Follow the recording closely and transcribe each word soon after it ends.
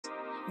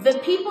The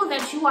people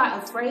that you are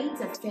afraid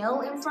to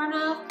fail in front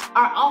of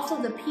are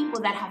also the people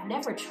that have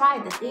never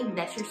tried the thing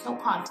that you're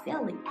so-called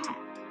failing at.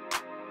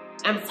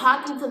 I'm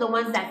talking to the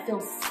ones that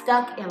feel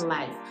stuck in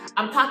life.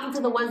 I'm talking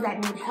to the ones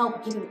that need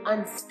help getting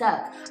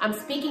unstuck. I'm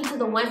speaking to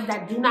the ones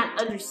that do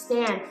not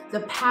understand the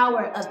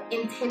power of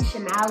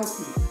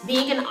intentionality.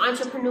 Being an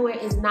entrepreneur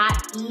is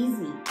not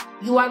easy.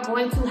 You are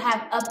going to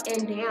have ups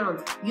and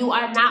downs. You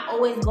are not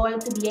always going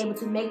to be able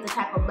to make the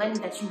type of money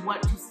that you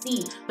want to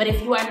see. But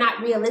if you are not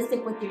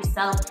realistic with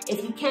yourself,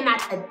 if you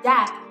cannot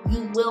adapt,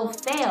 you will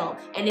fail.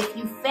 And if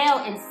you fail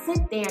and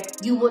sit there,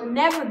 you will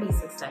never be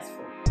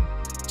successful.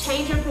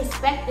 Change your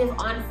perspective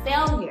on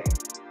failure.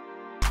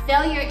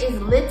 Failure is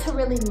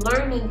literally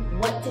learning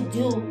what to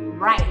do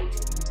right.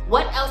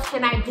 What else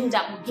can I do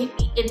that will get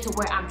me into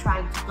where I'm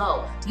trying to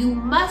go? You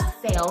must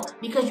fail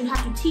because you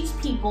have to teach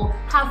people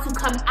how to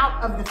come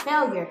out of the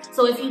failure.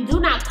 So if you do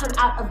not come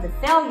out of the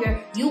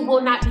failure, you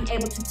will not be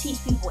able to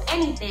teach people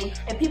anything,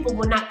 and people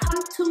will not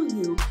come to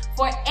you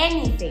for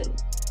anything.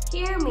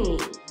 Hear me.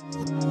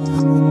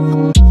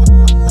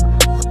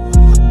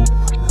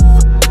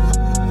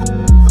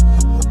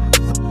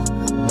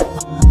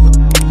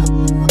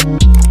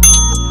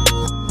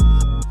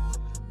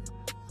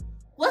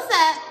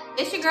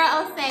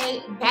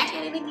 Back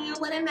at it again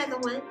with another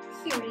one,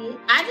 period.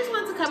 I just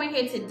want to come in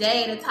here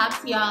today to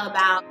talk to y'all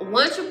about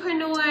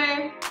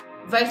wantrepreneur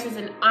versus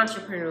an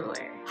entrepreneur.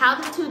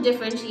 How the two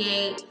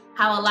differentiate,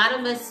 how a lot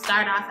of us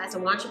start off as a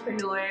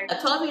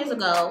wantrepreneur. 12 years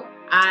ago,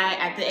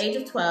 at the age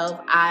of 12,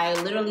 I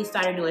literally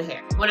started doing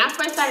hair. When I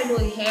first started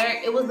doing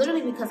hair, it was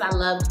literally because I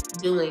loved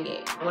doing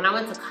it. When I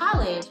went to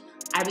college,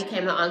 I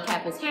became an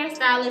on-campus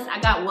hairstylist. I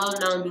got well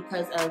known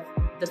because of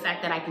the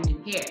fact that I can do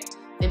hair.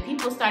 Then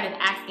people started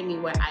asking me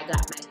where I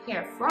got my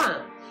hair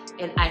from,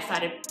 and I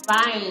started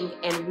buying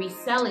and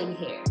reselling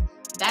hair.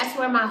 That's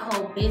where my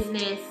whole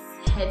business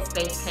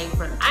headspace came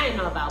from. I didn't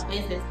know about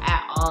business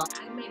at all.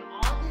 I made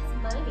all this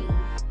money,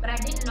 but I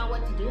didn't know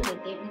what to do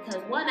with it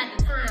because one, at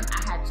the time,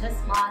 I had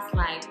just lost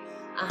like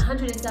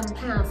 107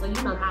 pounds. So,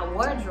 you know, my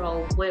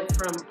wardrobe went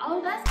from,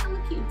 oh, that's kind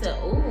of cute to,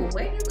 ooh,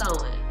 where you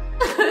going?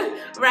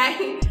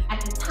 Right?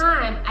 At the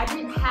time, I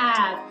didn't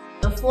have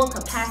the full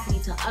capacity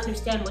to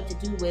understand what to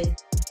do with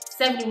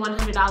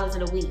 $7,100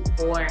 in a week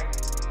or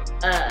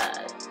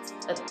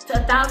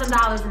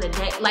 $1,000 in a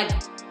day. Like,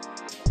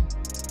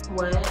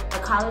 what? A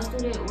college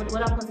student?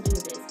 What I'm supposed to do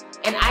with this?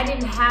 And I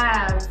didn't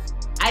have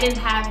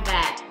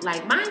that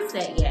like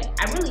mindset yet.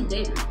 I really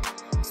didn't.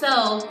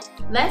 So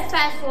let's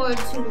fast forward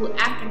to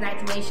after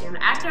graduation.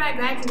 After I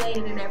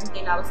graduated and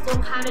everything, I was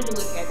still kind of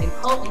doing hair. Then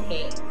COVID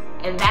hit.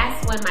 And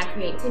that's when my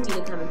creativity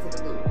would come into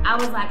the loop. I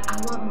was like, I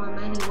want more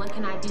money, what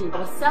can I do? I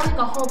was selling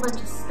a whole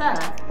bunch of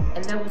stuff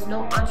and there was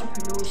no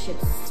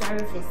entrepreneurship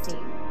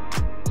servicing.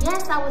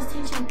 Yes, I was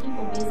teaching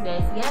people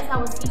business. Yes, I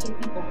was teaching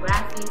people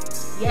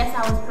graphics. Yes,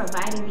 I was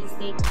providing these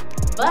things,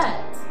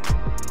 but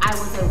I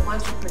was an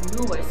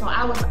entrepreneur. So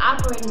I was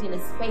operating in a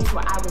space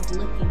where I was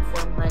looking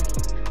for money.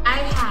 I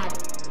had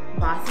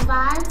Bossy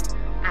Vibes.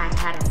 I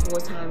had a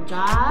full-time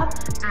job.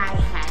 I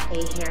had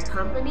a hair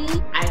company.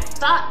 I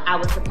thought I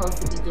was supposed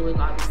to be doing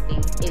all these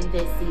things in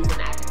this season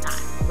at the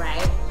time,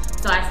 right?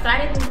 So I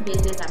started this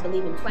business, I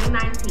believe in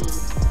 2019,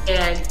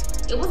 and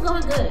it was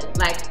going good.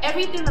 Like,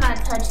 everything that I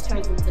touch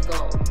turns into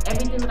gold.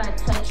 Everything that I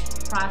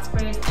touch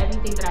prospers.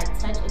 Everything that I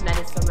touch and that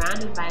is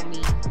surrounded by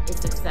me is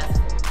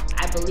successful.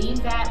 I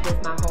believe that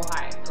with my whole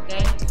heart,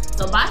 okay?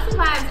 So Bossy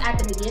Vibes, at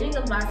the beginning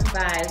of Bossy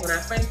Vibes, when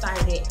I first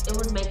started it, it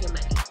was making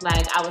money.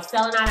 Like, I was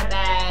selling out of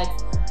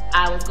bags,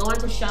 I was going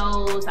to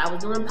shows, I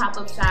was doing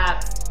pop-up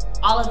shops,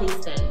 all of these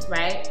things,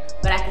 right?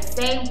 But at the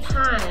same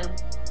time,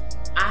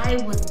 I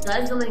was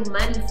guzzling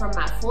money from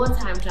my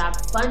full-time job,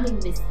 funding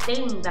this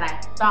thing that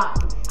I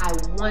thought I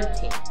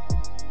wanted.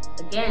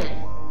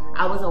 Again,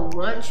 I was a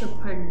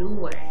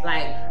wantrepreneur.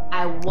 Like,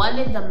 I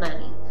wanted the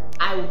money.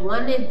 I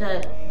wanted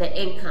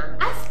the income.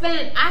 I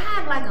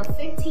had like a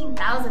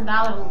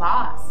 $15,000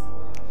 loss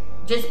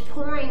just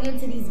pouring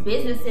into these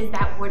businesses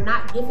that were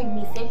not giving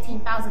me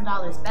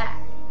 $15,000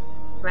 back,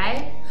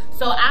 right?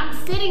 So I'm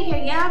sitting here,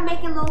 yeah, I'm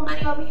making a little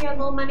money over here, a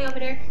little money over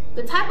there.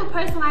 The type of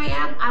person I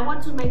am, I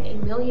want to make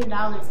 $1 million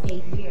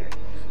a year.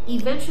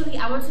 Eventually,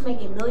 I want to make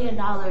 $1 million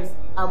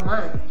a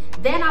month.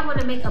 Then I want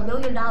to make $1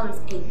 million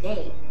a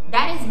day.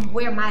 That is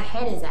where my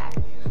head is at.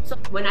 So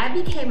when I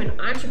became an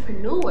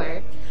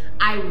entrepreneur,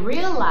 I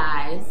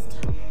realized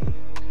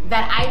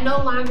that I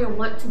no longer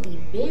want to be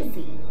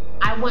busy.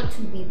 I want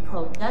to be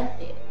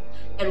productive.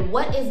 And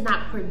what is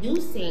not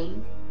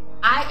producing,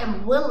 I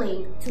am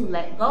willing to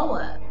let go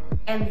of.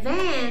 And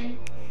then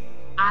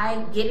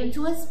I get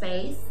into a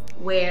space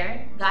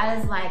where God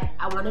is like,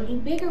 I want to do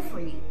bigger for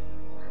you.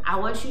 I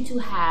want you to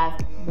have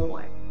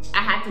more.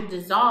 I had to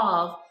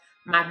dissolve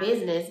my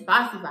business,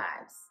 Bossy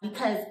Vibes,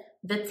 because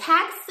the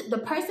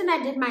person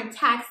that did my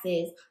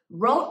taxes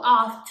wrote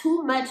off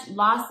too much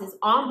losses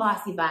on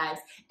Bossy Vibes,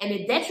 and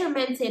it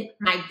detrimented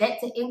my debt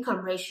to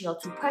income ratio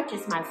to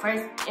purchase my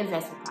first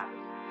investment property.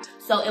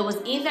 So it was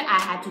either I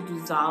had to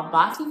dissolve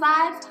Bossy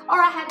Vibes or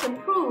I had to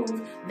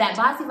prove that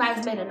Bossy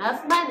Vibes made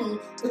enough money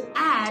to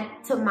add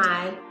to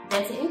my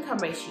debt to income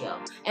ratio.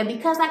 And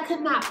because I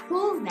could not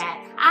prove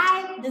that,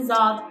 I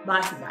dissolved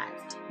Bossy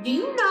Vibes. Do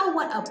you know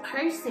what a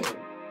person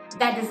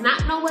that does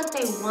not know what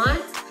they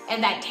want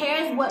and that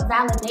cares what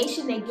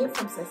validation they get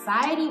from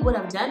society would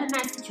have done in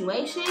that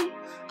situation?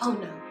 Oh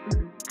no,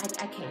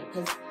 I can't,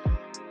 because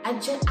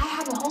I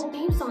have a whole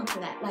theme song for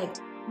that. Like,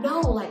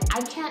 no, like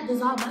I can't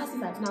dissolve Bossy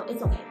Vibes. No,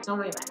 it's okay, don't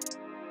worry about it.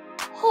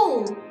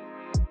 Who?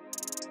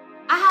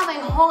 I have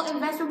a whole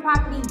investment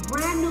property,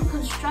 brand new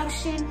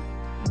construction,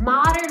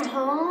 modern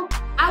home.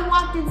 I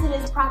walked into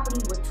this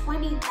property with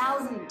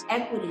 $20,000 in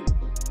equity.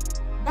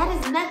 That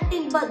is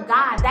nothing but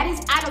God. That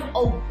is out of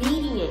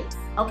obedience,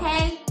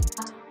 okay?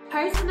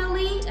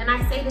 Personally, and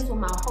I say this with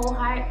my whole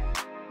heart,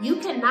 you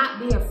cannot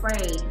be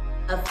afraid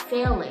of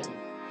failing.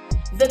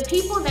 The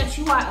people that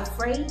you are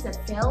afraid to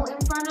fail in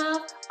front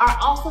of are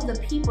also the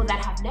people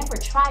that have never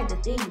tried the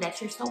thing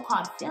that you're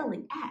so-called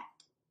failing at.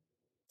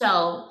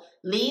 So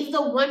leave the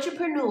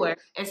Wantrepreneur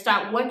and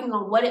start working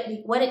on what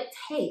it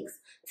takes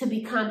to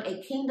become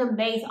a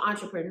kingdom-based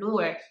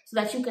entrepreneur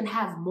so that you can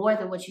have more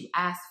than what you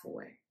ask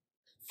for.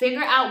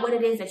 Figure out what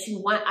it is that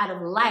you want out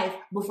of life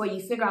before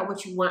you figure out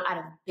what you want out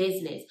of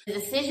business. The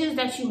decisions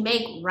that you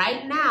make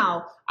right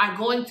now are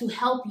going to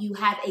help you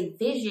have a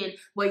vision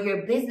where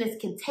your business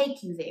can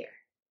take you there.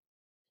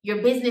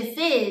 Your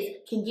businesses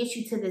can get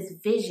you to this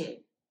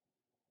vision.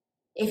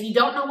 If you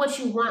don't know what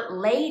you want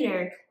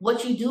later,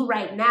 what you do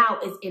right now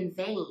is in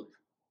vain.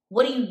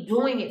 What are you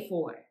doing it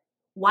for?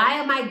 Why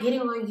am I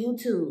getting on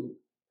YouTube?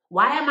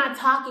 Why am I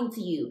talking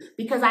to you?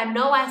 Because I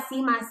know I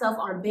see myself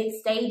on big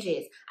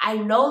stages. I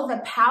know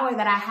the power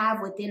that I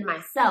have within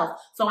myself.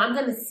 So I'm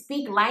going to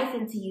speak life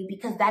into you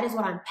because that is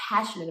what I'm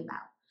passionate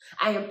about.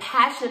 I am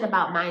passionate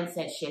about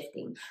mindset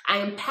shifting. I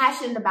am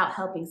passionate about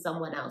helping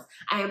someone else.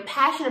 I am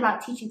passionate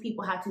about teaching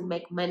people how to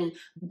make money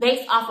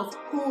based off of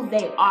who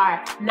they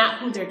are, not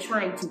who they're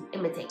trying to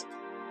imitate.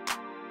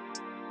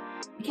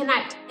 You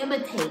cannot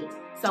imitate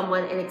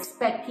someone and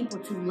expect people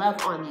to love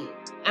on you.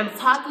 I'm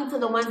talking to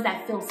the ones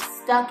that feel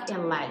stuck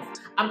in life.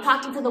 I'm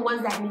talking to the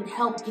ones that need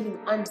help getting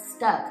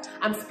unstuck.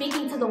 I'm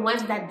speaking to the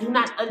ones that do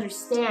not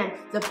understand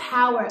the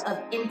power of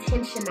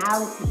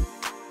intentionality.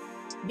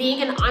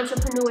 Being an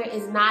entrepreneur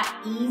is not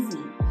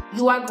easy.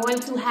 You are going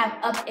to have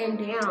ups and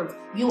downs.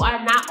 You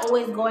are not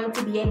always going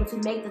to be able to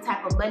make the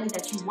type of money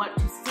that you want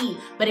to see.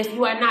 But if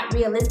you are not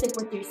realistic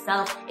with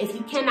yourself, if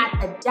you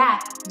cannot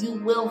adapt, you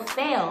will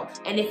fail.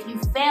 And if you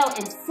fail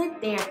and sit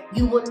there,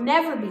 you will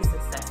never be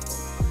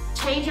successful.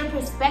 Change your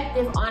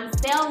perspective on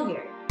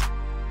failure.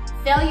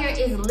 Failure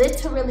is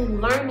literally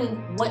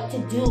learning what to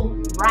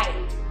do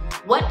right.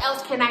 What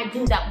else can I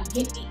do that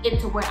will get me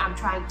into where I'm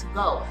trying to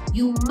go?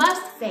 You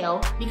must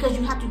fail because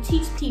you have to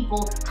teach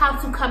people how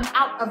to come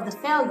out of the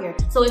failure.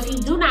 So if you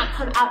do not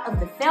come out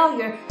of the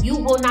failure, you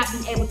will not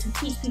be able to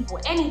teach people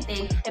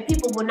anything, and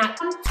people will not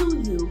come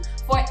to you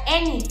for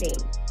anything.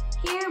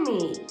 Hear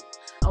me.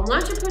 A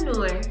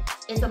entrepreneur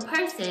is a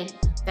person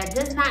that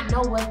does not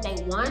know what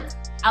they want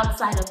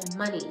outside of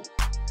money.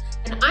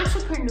 An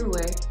entrepreneur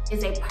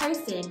is a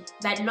person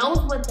that knows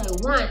what they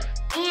want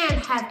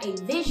and have a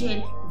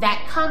vision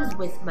that comes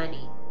with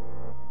money.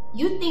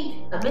 You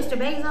think Mr.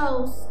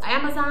 Bezos,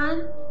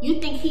 Amazon, you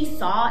think he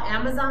saw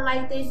Amazon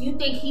like this? You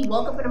think he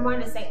woke up in the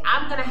morning and say,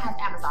 I'm gonna have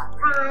Amazon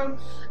Prime,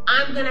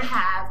 I'm gonna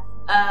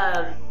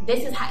have,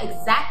 this is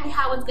exactly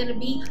how it's gonna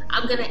be,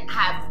 I'm gonna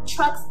have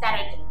trucks that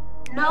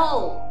are,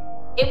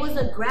 no. It was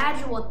a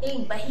gradual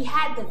thing, but he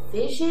had the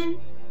vision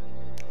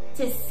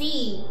to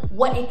see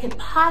what it could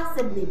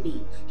possibly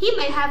be. He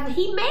may have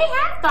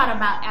thought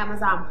about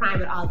Amazon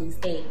Prime and all these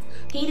things.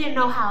 He didn't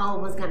know how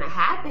it was gonna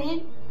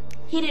happen.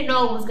 He didn't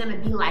know it was gonna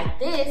be like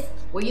this,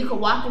 where you could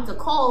walk into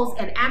Kohl's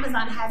and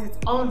Amazon has its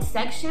own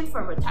section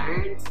for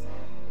returns.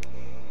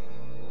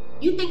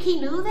 You think he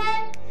knew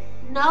that?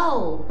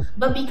 No,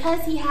 but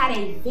because he had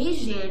a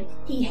vision,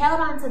 he held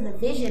on to the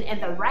vision,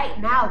 and the right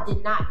now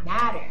did not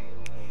matter.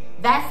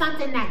 That's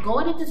something that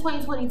going into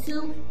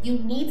 2022, you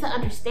need to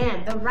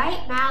understand. The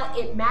right now,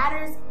 it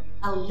matters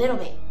a little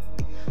bit.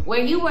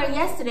 Where you were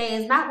yesterday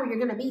is not where you're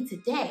gonna be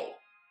today,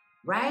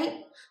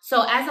 right?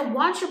 So as a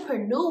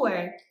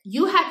entrepreneur,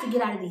 you have to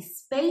get out of these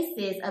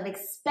spaces of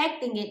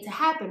expecting it to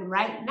happen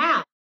right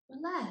now.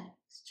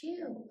 Relax,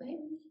 chill,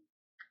 baby.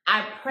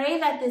 I pray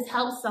that this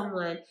helps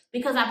someone,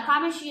 because I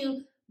promise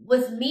you,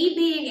 with me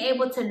being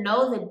able to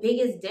know the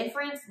biggest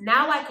difference,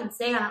 now I can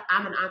say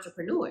I'm an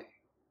entrepreneur.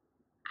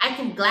 I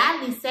can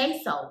gladly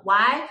say so.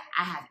 Why?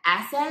 I have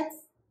assets.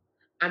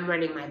 I'm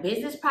running my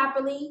business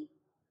properly.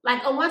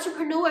 Like, an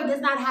entrepreneur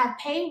does not have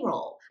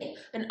payroll.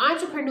 An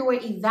entrepreneur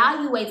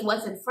evaluates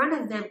what's in front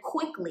of them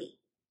quickly.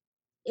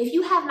 If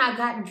you have not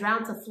gotten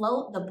Drowned to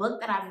Float, the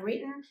book that I've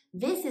written,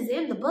 this is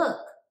in the book.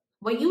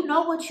 When you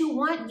know what you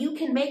want, you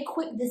can make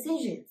quick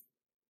decisions.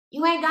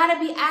 You ain't got to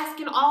be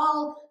asking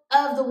all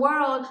of the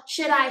world,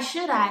 should I?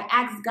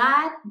 Ask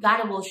God.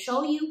 God will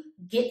show you.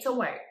 Get to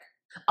work.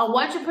 A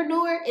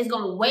entrepreneur is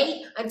going to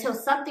wait until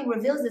something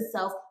reveals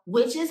itself,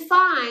 which is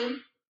fine.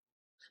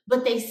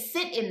 but they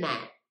sit in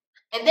that.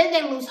 And then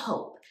they lose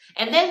hope.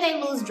 And then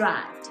they lose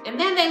drive. And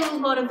then they lose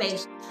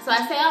motivation. So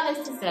I say all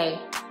this to say,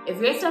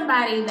 if you're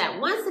somebody that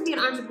wants to be an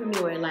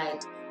entrepreneur,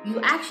 like you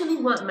actually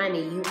want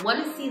money, you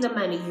want to see the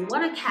money, you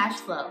want a cash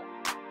flow,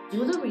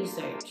 do the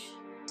research.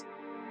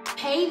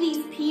 Pay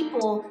these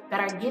people that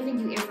are giving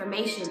you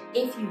information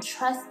if you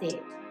trust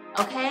it,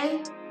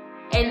 okay?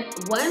 And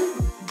one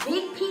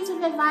big piece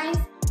of advice,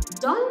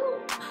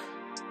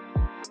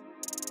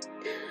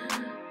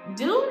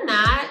 do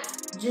not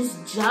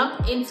just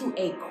jump into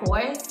a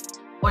course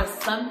or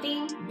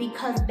something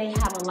because they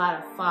have a lot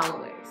of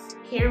followers.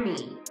 Hear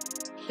me.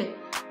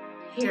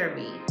 Hear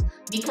me.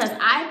 Because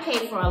I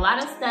pay for a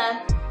lot of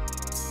stuff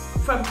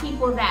from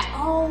people that,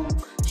 oh,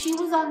 she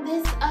was on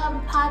this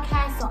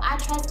podcast, so I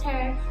trust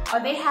her, or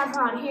they have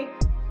her on here.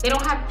 They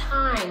don't have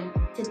time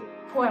to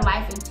pour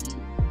life into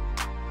you,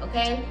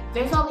 okay?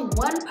 There's only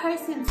one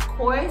person's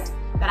course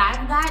that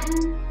I've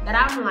gotten that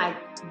I'm like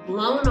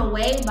blown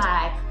away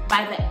by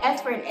the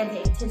effort and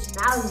the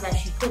intentionality that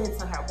she put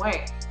into her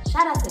work.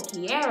 Shout out to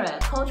Kiara,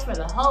 Coach for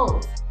the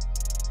Host.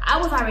 I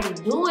was already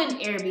doing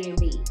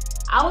Airbnb.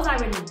 I was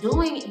already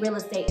doing real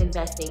estate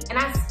investing, and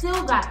I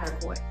still got her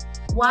for it.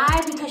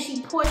 Why? Because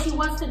she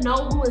wants to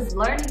know who is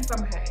learning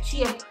from her.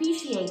 She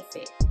appreciates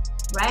it,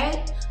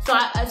 right?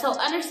 So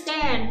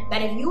understand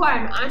that if you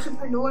are an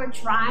entrepreneur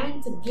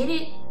trying to get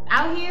it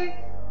out here,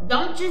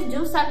 don't just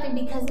do something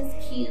because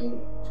it's cute.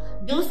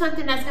 Do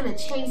something that's gonna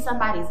change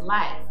somebody's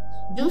life.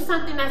 Do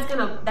something that's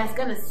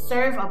gonna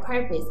serve a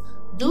purpose.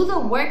 Do the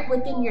work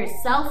within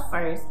yourself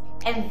first,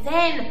 and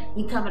then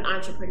become an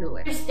entrepreneur.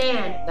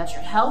 Understand that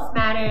your health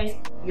matters,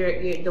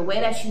 the way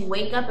that you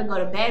wake up and go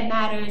to bed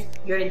matters,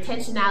 your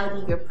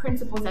intentionality, your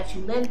principles that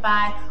you live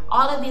by,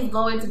 all of these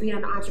go into being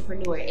an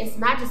entrepreneur. It's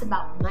not just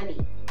about money.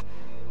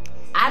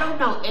 I don't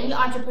know any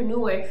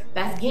entrepreneur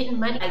that's getting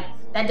money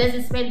that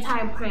doesn't spend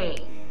time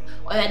praying,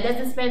 or that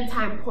doesn't spend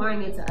time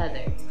pouring into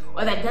others,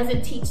 or that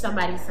doesn't teach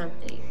somebody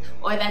something,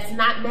 or that's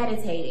not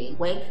meditating.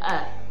 Wake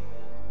up.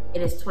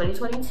 It is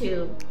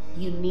 2022.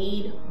 You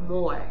need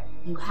more.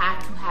 You have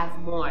to have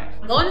more.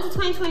 Going into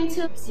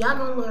 2022, y'all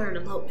gonna learn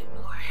a little bit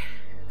more.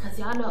 Because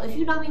y'all know, if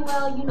you know me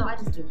well, you know I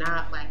just do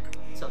not like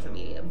social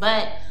media.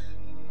 But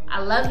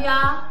I love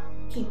y'all.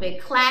 Keep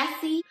it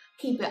classy,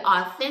 keep it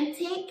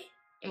authentic,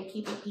 and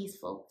keep it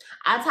peaceful.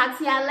 I'll talk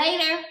to y'all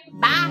later.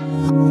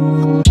 Bye.